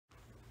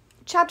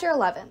Chapter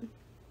 11.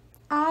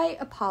 I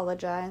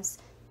apologize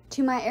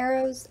to my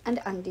arrows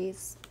and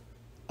undies.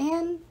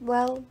 And,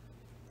 well,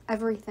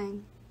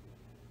 everything.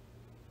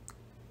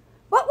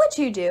 What would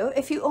you do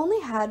if you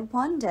only had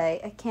one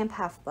day at Camp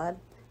Half-Blood?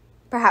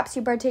 Perhaps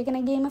you partake in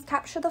a game of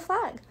Capture the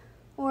Flag,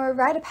 or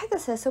ride a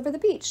Pegasus over the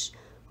beach,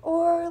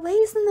 or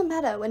laze in the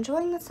meadow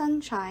enjoying the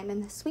sunshine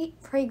and the sweet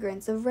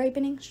fragrance of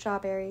ripening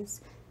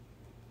strawberries.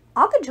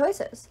 All good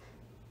choices.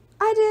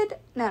 I did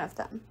none of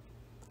them.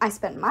 I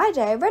spent my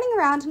day running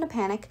around in a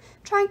panic,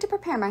 trying to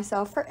prepare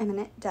myself for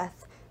imminent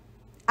death.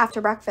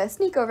 After breakfast,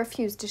 Nico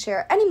refused to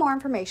share any more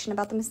information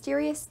about the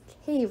mysterious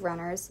cave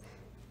runners.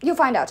 "You'll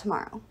find out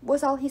tomorrow,"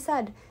 was all he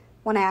said.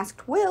 When I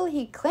asked Will,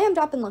 he clammed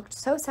up and looked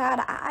so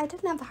sad I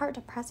didn't have the heart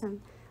to press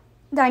him.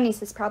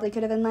 Dionysus probably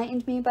could have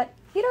enlightened me, but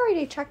he'd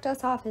already checked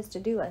us off his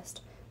to-do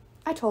list.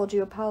 I told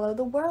you, Apollo,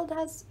 the world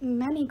has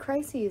many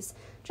crises.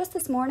 Just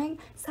this morning,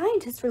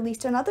 scientists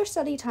released another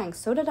study tying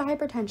soda to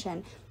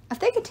hypertension. If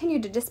they continue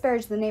to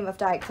disparage the name of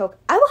Diet Coke,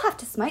 I will have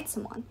to smite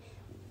someone.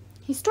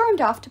 He stormed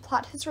off to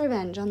plot his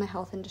revenge on the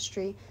health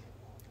industry.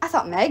 I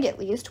thought Meg, at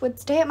least, would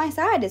stay at my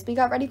side as we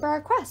got ready for our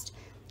quest.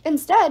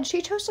 Instead,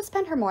 she chose to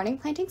spend her morning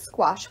planting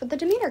squash with the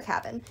Demeter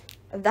cabin.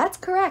 That's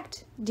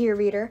correct, dear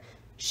reader.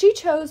 She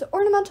chose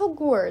ornamental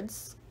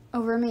gourds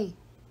over me.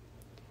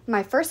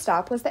 My first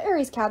stop was the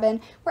Ares cabin,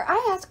 where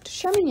I asked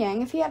Sherman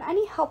Yang if he had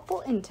any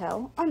helpful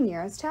intel on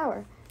Nero's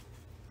tower.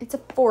 "It's a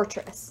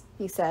fortress,"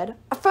 he said.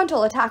 "A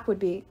frontal attack would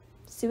be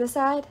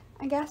suicide,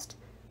 I guessed.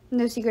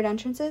 No secret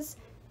entrances?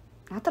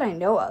 Not that I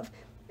know of.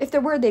 If there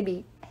were, they'd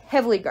be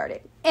heavily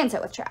guarded and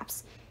set with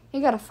traps."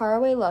 He got a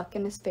faraway look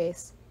in his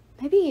face.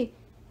 Maybe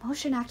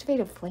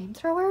motion-activated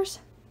flamethrowers?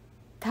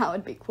 That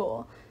would be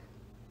cool.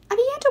 I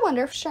began to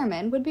wonder if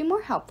Sherman would be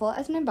more helpful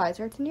as an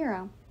advisor to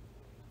Nero.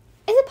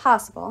 "Is it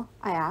possible,"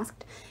 I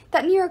asked,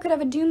 "that Nero could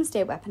have a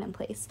doomsday weapon in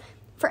place?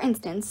 For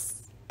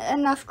instance,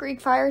 enough Greek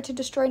fire to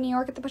destroy New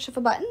York at the push of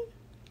a button?"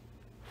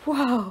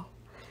 Whoa!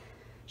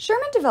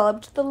 Sherman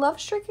developed the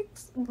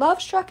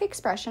love-struck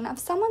expression of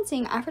someone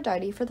seeing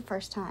Aphrodite for the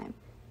first time.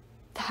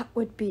 That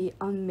would be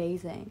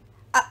amazing.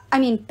 I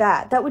mean,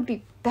 bad. That would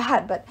be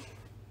bad, but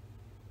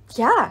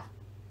yeah,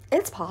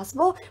 it's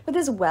possible. With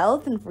his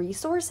wealth and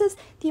resources,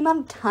 the amount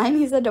of time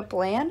he's had to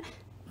plan.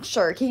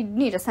 Sure, he'd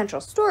need a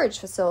central storage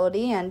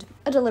facility and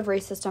a delivery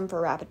system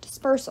for rapid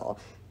dispersal.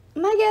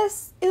 My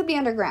guess, it would be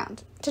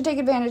underground, to take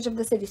advantage of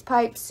the city's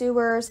pipes,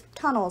 sewers,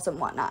 tunnels,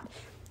 and whatnot.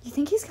 You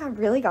think he's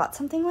really got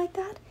something like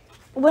that?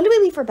 When do we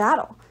leave for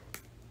battle?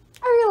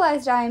 I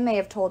realized I may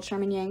have told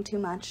Sherman Yang too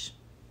much.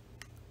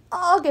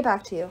 "I'll get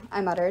back to you,"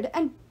 I muttered,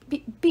 and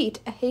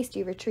beat a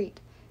hasty retreat.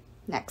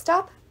 Next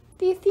stop,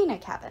 the Athena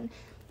cabin.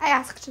 I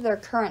asked their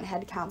current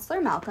head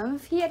counselor, Malcolm,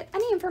 if he had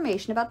any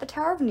information about the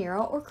Tower of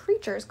Nero or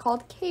creatures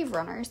called cave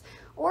runners,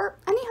 or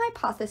any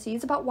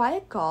hypotheses about why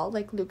a Gaul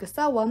like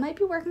Lucaselwa might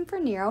be working for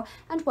Nero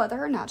and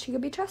whether or not she could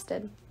be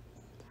trusted.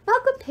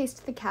 Malcolm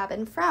paced the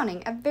cabin,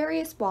 frowning at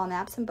various wall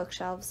maps and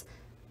bookshelves.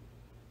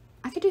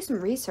 "I could do some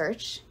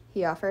research,"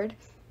 he offered.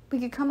 "We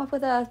could come up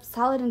with a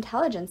solid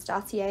intelligence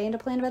dossier and a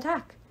plan of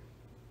attack."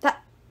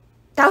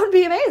 That would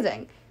be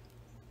amazing!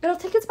 "It'll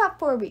take us about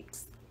 4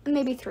 weeks,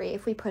 maybe 3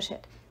 if we push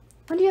it.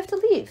 When do you have to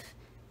leave?"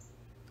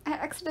 I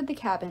exited the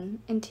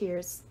cabin in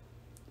tears.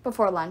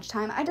 Before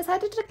lunchtime, I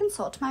decided to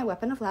consult my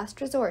weapon of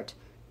last resort,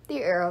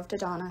 the arrow of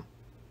Dodona.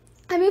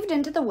 I moved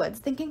into the woods,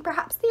 thinking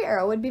perhaps the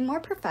arrow would be more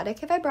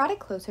prophetic if I brought it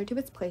closer to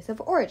its place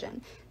of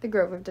origin, the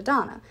grove of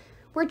Dodona,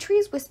 where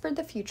trees whispered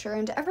the future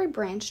and every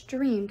branch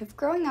dreamed of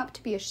growing up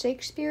to be a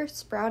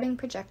Shakespeare-sprouting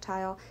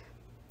projectile.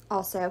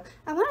 Also,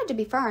 I wanted to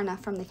be far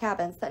enough from the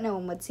cabins that no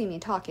one would see me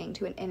talking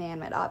to an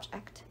inanimate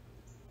object.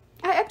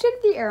 I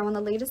updated the arrow on the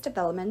latest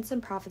developments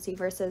and prophecy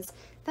verses.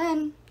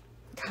 Then,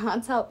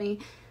 God's help me,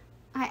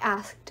 I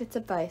asked its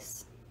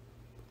advice.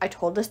 "I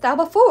told us thou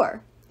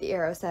before," the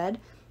arrow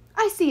said.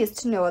 "I see as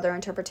to no other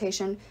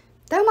interpretation.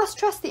 Thou must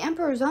trust the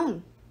Emperor's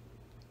own."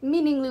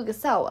 "Meaning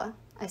Lucaselwa,"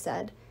 I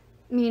said.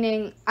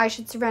 "Meaning I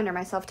should surrender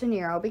myself to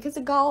Nero because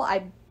a Gaul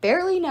I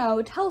barely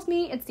know tells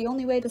me it's the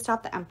only way to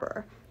stop the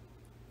Emperor."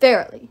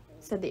 "Verily,"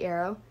 said the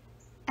arrow.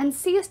 "And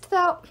seest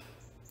thou...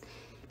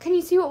 Can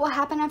you see what will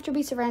happen after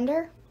we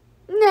surrender?"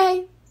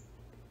 "Nay."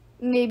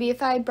 "Maybe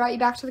if I brought you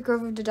back to the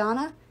grove of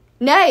Dodona?"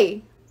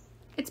 "Nay!"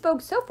 It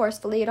spoke so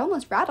forcefully it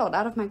almost rattled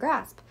out of my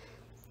grasp.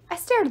 I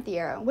stared at the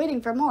arrow,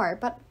 waiting for more,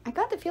 but I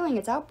got the feeling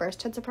its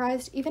outburst had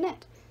surprised even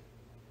it.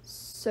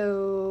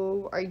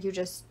 "So, are you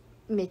just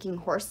making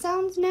horse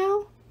sounds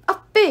now?" "A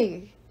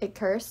fig!" it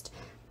cursed.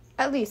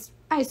 At least,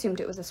 I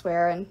assumed it was a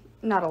swear and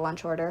not a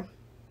lunch order.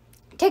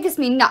 "Takest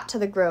me not to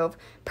the grove,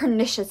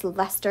 pernicious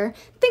Leicester.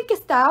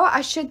 Thinkest thou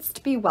I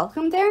shouldst be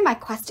welcome there, my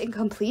quest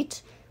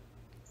incomplete?"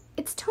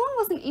 Its tone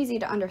wasn't easy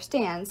to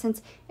understand,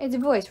 since its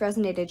voice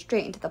resonated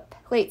straight into the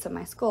plates of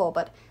my skull,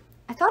 but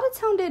I thought it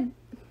sounded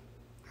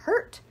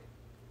hurt.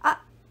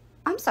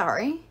 I'm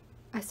sorry,"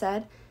 I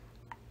said.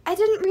 "I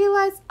didn't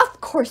realize—"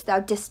 "Of course thou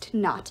didst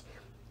not."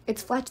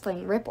 Its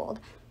fledgling rippled.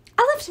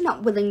 "I left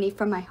not willingly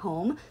from my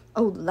home.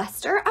 O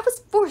Leicester, I was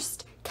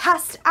forced,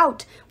 cast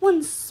out,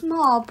 one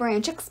small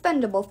branch,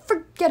 expendable,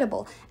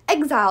 forgettable,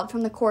 exiled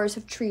from the chorus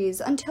of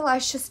trees until I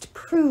should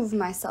prove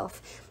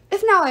myself.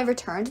 If now I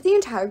returned, the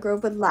entire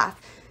grove would laugh.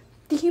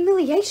 The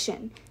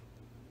humiliation!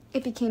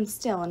 It became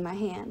still in my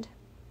hand.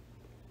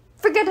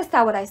 Forgettest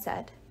thou what I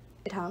said?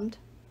 It hummed.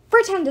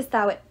 Pretendest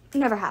thou it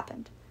never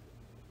happened?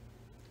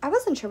 I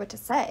wasn't sure what to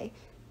say.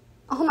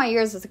 All my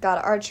years as a god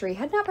of archery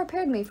had not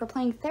prepared me for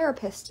playing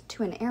therapist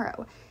to an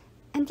arrow,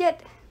 and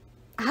yet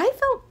I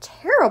felt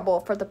terrible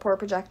for the poor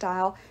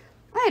projectile.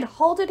 I had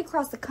hauled it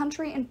across the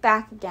country and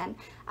back again.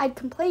 I had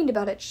complained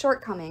about its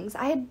shortcomings.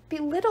 I had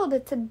belittled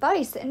its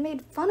advice and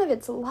made fun of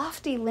its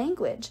lofty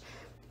language.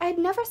 I had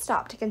never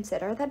stopped to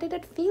consider that it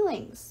had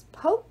feelings,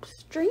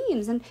 hopes,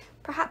 dreams, and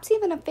perhaps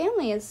even a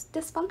family as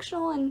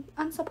dysfunctional and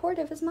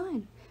unsupportive as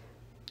mine.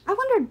 I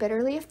wondered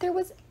bitterly if there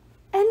was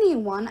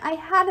anyone I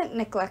hadn't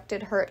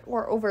neglected, hurt,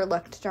 or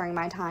overlooked during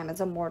my time as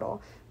a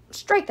mortal.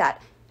 Strike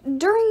that.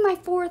 During my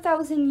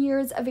 4,000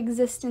 years of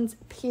existence,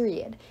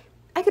 period.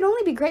 I could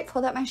only be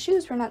grateful that my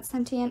shoes were not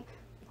sentient,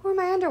 or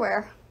my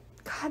underwear.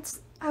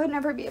 Gods, I would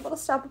never be able to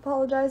stop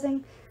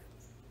apologizing.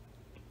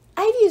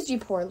 I've used you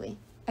poorly,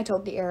 I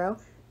told the arrow.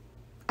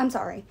 I'm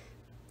sorry.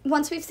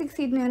 Once we've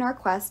succeeded in our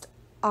quest,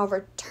 I'll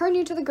return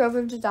you to the Grove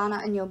of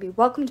Dodonna and you'll be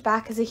welcomed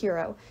back as a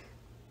hero.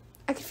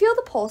 I could feel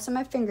the pulse in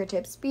my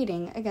fingertips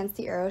beating against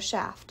the arrow's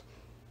shaft.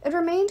 It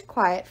remained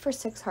quiet for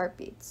 6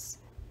 heartbeats.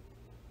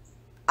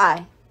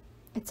 Aye,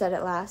 it said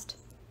at last.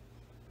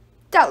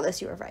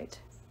 Doubtless you are right.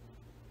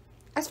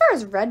 As far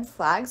as red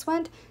flags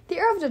went, the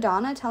arrow of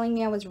Dodonna telling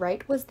me I was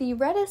right was the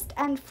reddest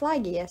and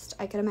flaggiest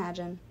I could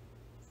imagine.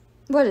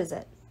 What is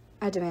it?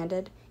 I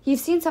demanded. You've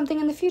seen something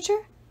in the future?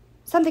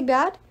 Something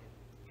bad?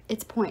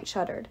 Its point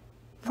shuddered.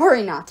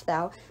 Worry not,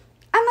 thou.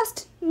 I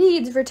must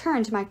needs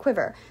return to my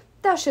quiver.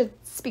 Thou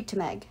shouldst speak to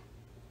Meg.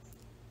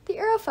 The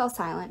arrow fell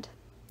silent.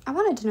 I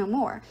wanted to know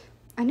more.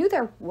 I knew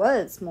there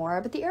was more,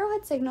 but the arrow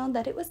had signaled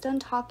that it was done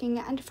talking,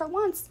 and for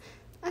once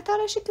I thought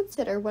I should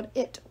consider what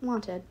it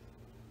wanted.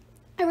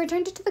 I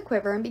returned it to the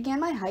quiver and began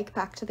my hike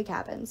back to the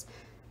cabins.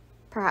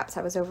 Perhaps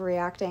I was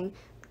overreacting.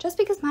 Just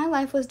because my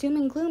life was doom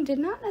and gloom did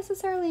not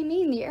necessarily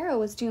mean the arrow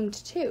was doomed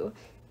too.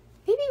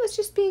 Maybe it was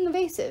just being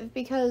evasive,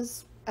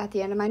 because at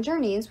the end of my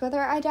journeys,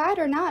 whether I died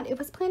or not, it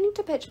was planning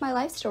to pitch my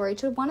life story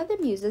to one of the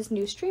Muse's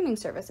new streaming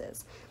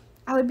services.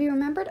 I would be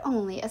remembered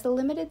only as a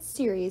limited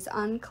series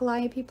on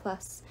Calliope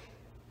Plus.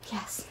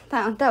 Yes,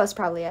 that was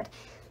probably it.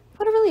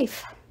 What a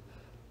relief.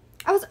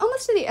 I was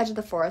almost to the edge of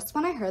the forest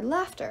when I heard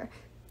laughter.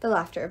 The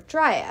laughter of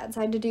dryads,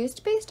 I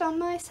deduced based on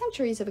my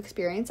centuries of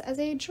experience as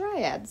a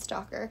dryad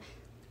stalker.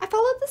 I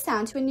followed the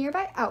sound to a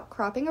nearby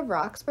outcropping of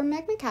rocks where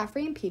Meg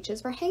McCaffrey and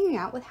Peaches were hanging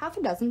out with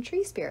 6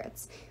 tree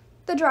spirits.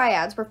 The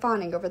dryads were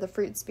fawning over the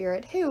fruit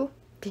spirit who,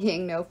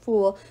 being no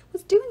fool,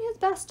 was doing his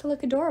best to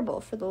look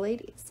adorable for the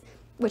ladies,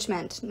 which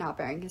meant not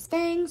baring his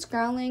fangs,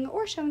 growling,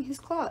 or showing his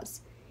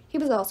claws. He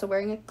was also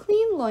wearing a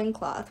clean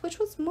loincloth, which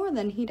was more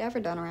than he'd ever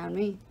done around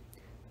me.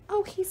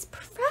 Oh, he's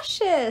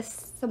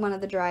precious, said one of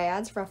the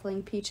dryads,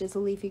 ruffling Peach's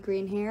leafy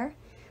green hair.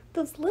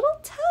 Those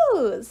little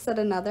toes, said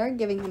another,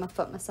 giving him a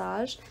foot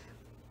massage.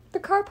 The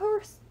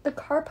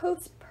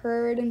carpost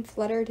purred and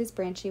fluttered his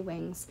branchy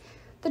wings.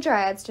 The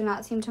dryads did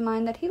not seem to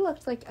mind that he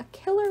looked like a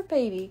killer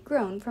baby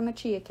grown from a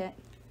chia kit.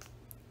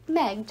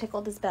 Meg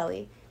tickled his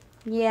belly.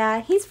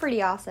 Yeah, he's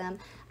pretty awesome.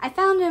 I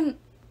found him.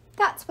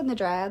 That's when the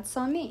dryads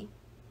saw me.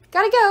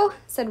 Gotta go,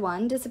 said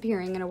one,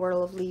 disappearing in a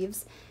whirl of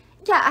leaves.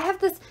 Yeah, I have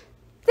this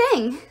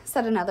thing,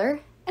 said another,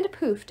 and it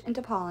poofed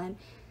into pollen.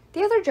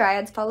 The other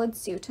dryads followed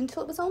suit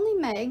until it was only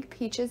Meg,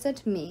 Peaches,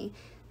 and me,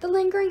 the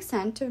lingering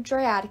scent of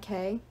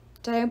Dryadicae,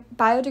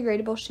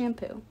 biodegradable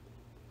shampoo.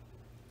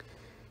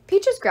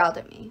 Peaches growled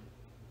at me.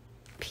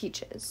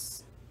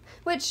 Peaches.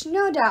 Which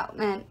no doubt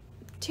meant,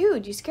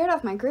 dude, you scared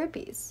off my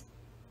groupies.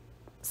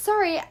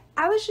 Sorry,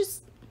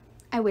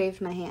 I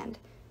waved my hand.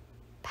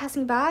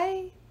 Passing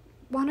by?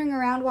 Wandering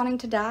around wanting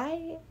to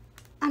die?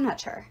 I'm not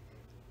sure.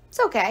 It's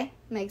okay,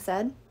 Meg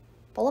said.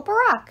 Pull up a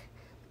rock.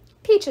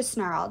 Peaches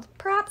snarled,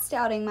 perhaps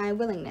doubting my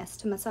willingness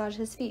to massage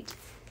his feet.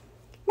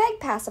 Meg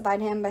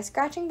pacified him by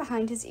scratching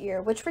behind his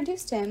ear, which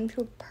reduced him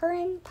to a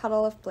purring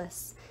puddle of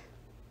bliss.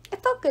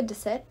 It felt good to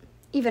sit,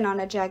 even on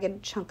a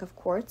jagged chunk of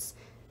quartz.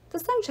 The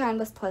sunshine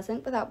was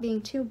pleasant without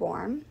being too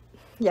warm.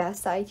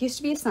 Yes, I used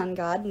to be a sun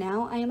god,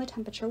 now I am a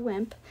temperature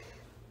wimp.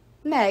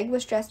 Meg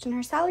was dressed in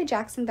her Sally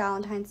Jackson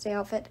Valentine's Day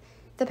outfit.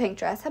 The pink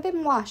dress had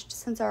been washed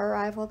since our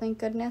arrival, thank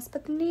goodness,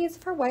 but the knees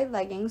of her white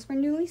leggings were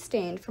newly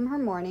stained from her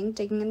morning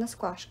digging in the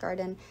squash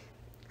garden.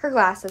 Her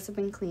glasses had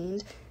been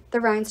cleaned. The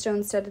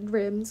rhinestone-studded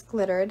rims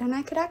glittered, and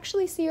I could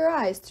actually see her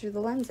eyes through the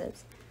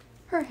lenses.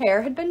 Her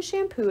hair had been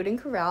shampooed and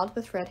corralled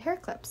with red hair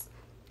clips.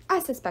 I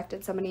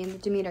suspected somebody in the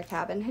Demeter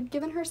cabin had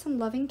given her some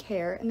loving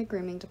care in the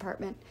grooming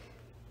department.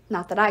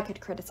 Not that I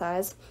could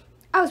criticize.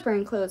 I was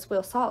wearing clothes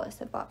Will Solace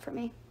had bought for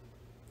me.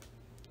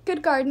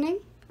 Good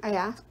gardening? I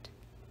asked.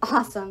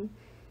 Awesome.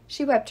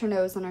 She wiped her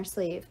nose on her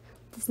sleeve.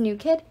 This new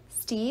kid,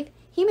 Steve,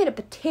 he made a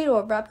potato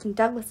erupt in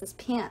Douglas's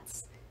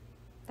pants.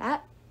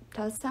 That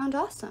does sound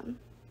awesome.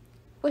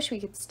 Wish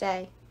we could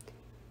stay.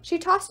 She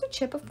tossed a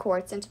chip of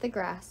quartz into the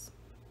grass.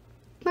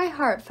 My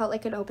heart felt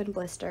like an open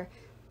blister.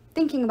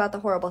 Thinking about the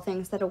horrible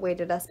things that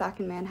awaited us back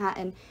in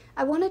Manhattan,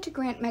 I wanted to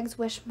grant Meg's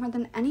wish more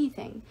than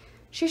anything.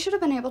 She should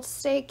have been able to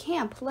stay at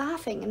camp,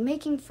 laughing and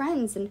making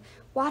friends and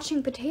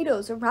watching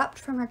potatoes erupt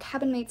from her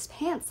cabin mate's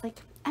pants like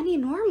any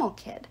normal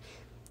kid.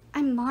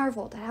 I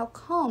marveled at how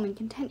calm and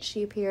content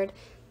she appeared.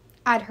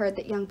 I'd heard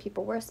that young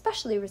people were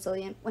especially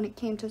resilient when it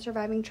came to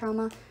surviving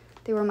trauma.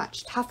 They were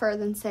much tougher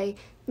than, say,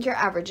 your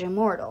average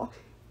immortal.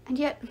 And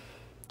yet,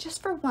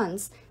 just for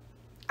once,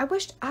 I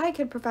wished I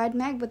could provide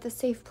Meg with a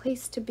safe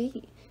place to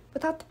be,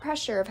 without the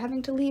pressure of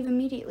having to leave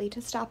immediately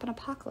to stop an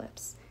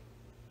apocalypse.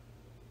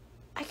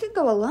 I could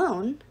go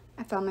alone,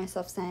 I found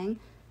myself saying.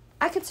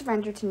 I could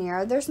surrender to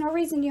Nero. There's no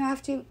reason you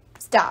have to—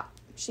 Stop,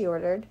 she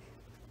ordered.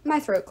 My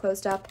throat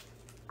closed up.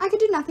 I could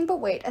do nothing but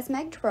wait as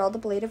Meg twirled a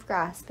blade of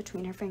grass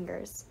between her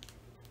fingers.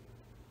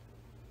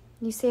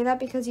 You say that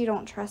because you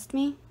don't trust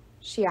me?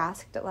 She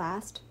asked at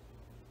last.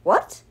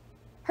 What?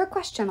 Her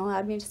question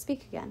allowed me to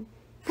speak again.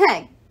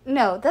 Meg,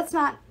 no, that's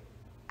not—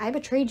 I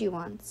betrayed you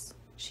once,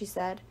 she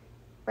said.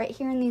 Right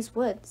here in these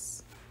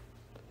woods.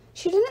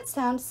 She didn't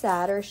sound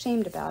sad or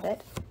ashamed about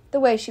it, the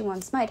way she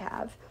once might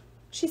have.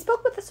 She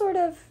spoke with a sort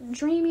of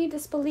dreamy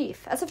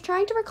disbelief, as if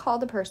trying to recall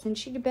the person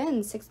she'd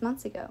been 6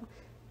 months ago.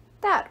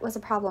 That was a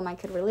problem I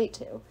could relate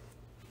to.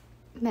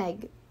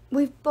 Meg,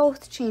 we've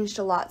both changed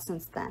a lot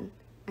since then,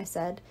 I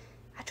said.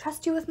 I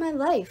trust you with my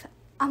life.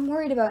 I'm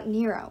worried about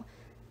Nero.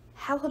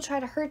 How he'll try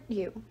to hurt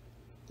you.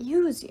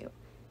 Use you.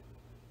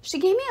 She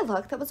gave me a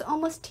look that was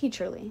almost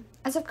teacherly,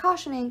 as if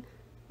cautioning,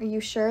 Are you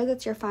sure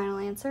that's your final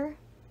answer?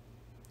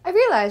 I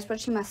realized what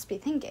she must be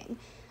thinking.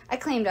 I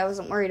claimed I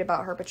wasn't worried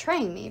about her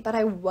betraying me, but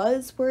I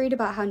was worried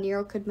about how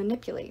Nero could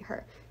manipulate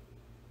her.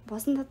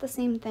 Wasn't that the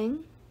same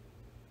thing?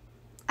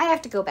 I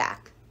have to go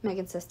back, Meg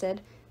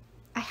insisted.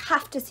 I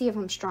have to see if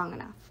I'm strong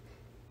enough.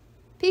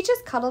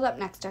 Peaches cuddled up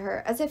next to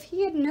her as if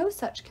he had no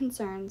such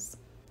concerns.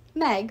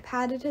 Meg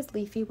patted his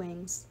leafy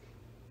wings.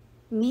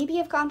 Maybe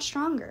I've gotten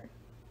stronger,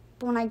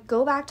 but when I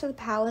go back to the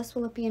palace,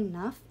 will it be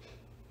enough?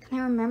 Can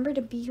I remember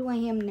to be who I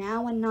am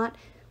now and not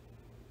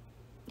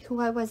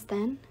who I was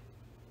then?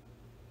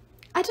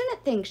 I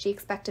didn't think she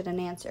expected an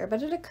answer,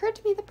 but it occurred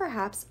to me that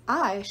perhaps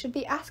I should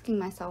be asking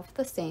myself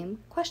the same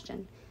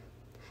question.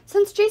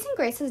 Since Jason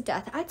Grace's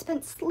death, I'd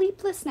spent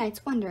sleepless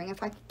nights wondering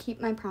if I could keep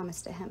my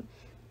promise to him.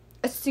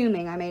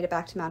 Assuming I made it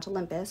back to Mount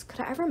Olympus, could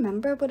I ever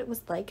remember what it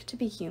was like to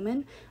be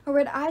human, or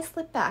would I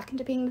slip back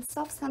into being the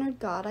self-centered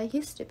god I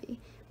used to be?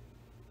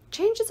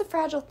 Change is a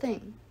fragile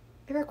thing.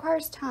 It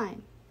requires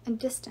time and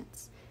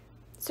distance.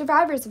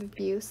 Survivors of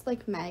abuse,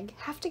 like Meg,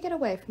 have to get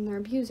away from their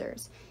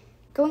abusers.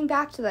 Going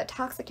back to that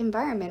toxic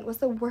environment was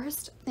the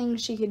worst thing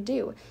she could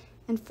do,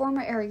 and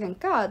former arrogant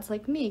gods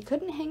like me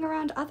couldn't hang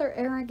around other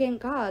arrogant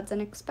gods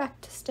and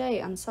expect to stay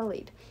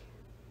unsullied.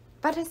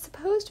 But I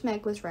supposed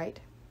Meg was right.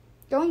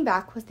 Going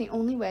back was the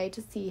only way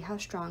to see how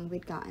strong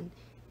we'd gotten,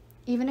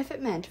 even if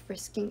it meant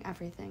risking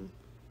everything.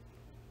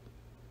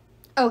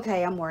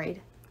 Okay, I'm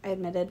worried, I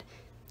admitted.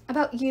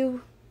 About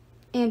you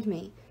and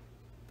me.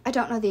 I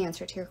don't know the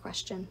answer to your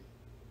question.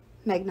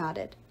 Meg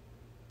nodded.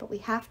 But we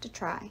have to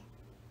try.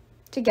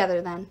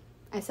 Together, then,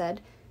 I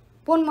said.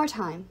 One more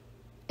time.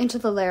 Into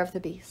the lair of the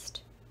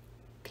beast.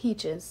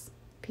 Peaches,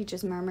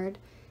 Peaches murmured.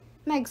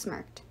 Meg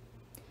smirked.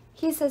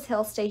 He says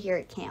he'll stay here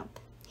at camp.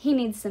 He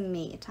needs some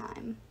me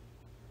time.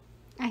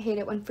 I hate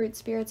it when fruit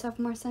spirits have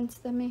more sense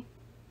than me.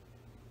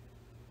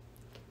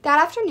 That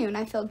afternoon,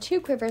 I filled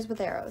 2 quivers with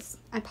arrows.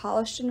 I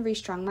polished and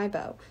restrung my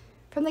bow.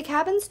 From the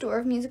cabin store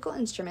of musical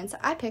instruments,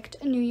 I picked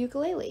a new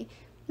ukulele.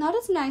 Not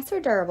as nice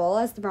or durable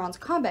as the bronze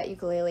combat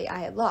ukulele I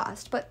had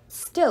lost, but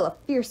still a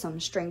fearsome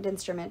stringed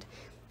instrument.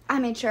 I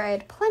made sure I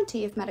had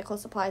plenty of medical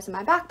supplies in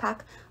my backpack,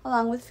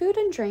 along with food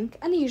and drink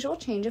and the usual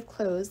change of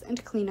clothes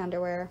and clean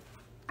underwear.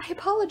 I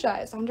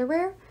apologize,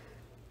 underwear.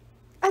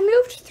 I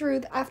moved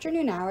through the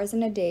afternoon hours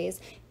in a daze,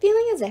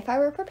 feeling as if I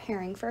were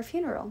preparing for a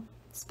funeral,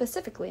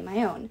 specifically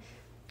my own.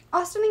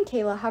 Austin and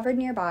Kayla hovered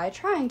nearby,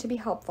 trying to be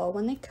helpful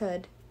when they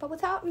could, but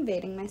without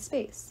invading my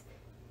space.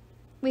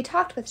 We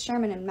talked with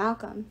Sherman and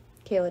Malcolm,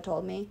 Kayla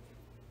told me.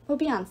 We'll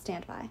be on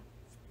standby.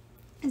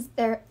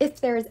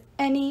 If there is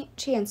any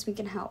chance we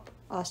can help,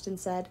 Austin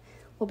said,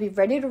 we'll be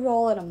ready to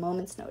roll at a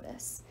moment's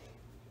notice.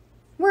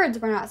 Words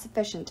were not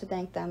sufficient to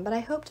thank them, but I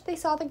hoped they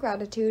saw the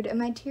gratitude in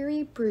my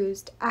teary,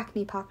 bruised,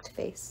 acne-pocked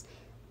face.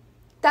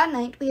 That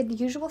night we had the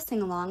usual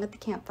sing-along at the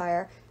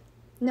campfire.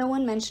 No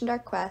one mentioned our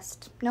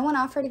quest. No one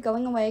offered a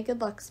going-away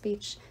good luck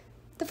speech.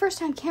 The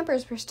first-time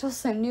campers were still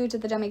so new to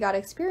the demigod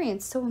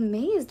experience, so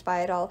amazed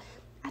by it all,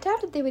 I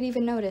doubted they would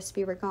even notice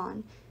we were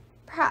gone.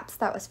 Perhaps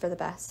that was for the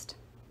best.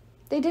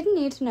 They didn't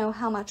need to know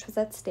how much was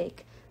at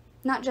stake.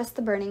 Not just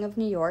the burning of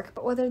New York,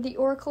 but whether the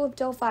Oracle of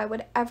Delphi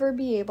would ever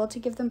be able to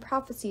give them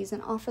prophecies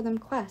and offer them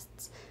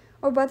quests,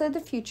 or whether the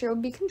future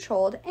would be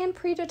controlled and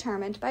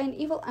predetermined by an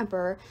evil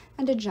emperor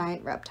and a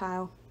giant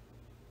reptile.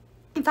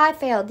 If I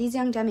failed, these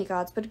young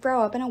demigods would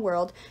grow up in a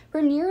world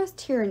where Nero's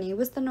tyranny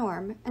was the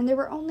norm, and there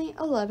were only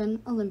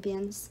 11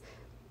 Olympians.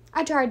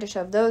 I tried to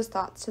shove those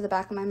thoughts to the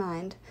back of my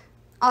mind.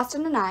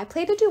 Austin and I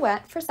played a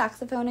duet for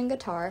saxophone and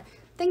guitar,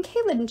 Then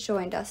Caleb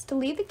joined us to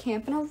lead the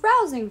camp in a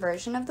rousing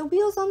version of the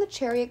wheels on the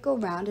chariot go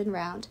round and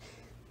round.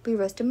 We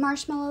roasted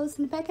marshmallows,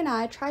 and Meg and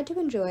I tried to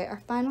enjoy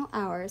our final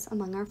hours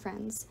among our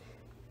friends.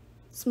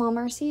 Small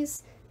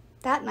mercies,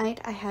 that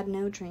night I had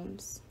no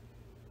dreams.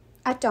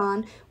 At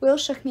dawn, Will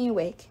shook me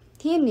awake.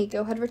 He and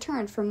Nico had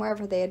returned from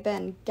wherever they had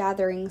been,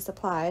 gathering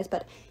supplies,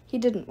 but he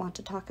didn't want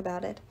to talk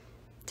about it.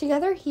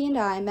 Together, he and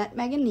I met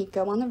Meg and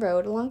Nico on the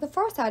road along the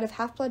far side of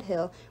Half-Blood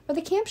Hill, where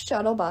the camp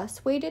shuttle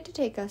bus waited to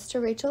take us to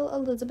Rachel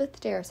Elizabeth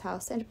Dare's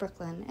house in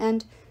Brooklyn,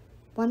 and,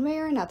 one way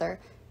or another,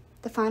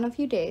 the final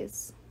few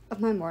days of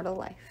my mortal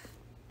life.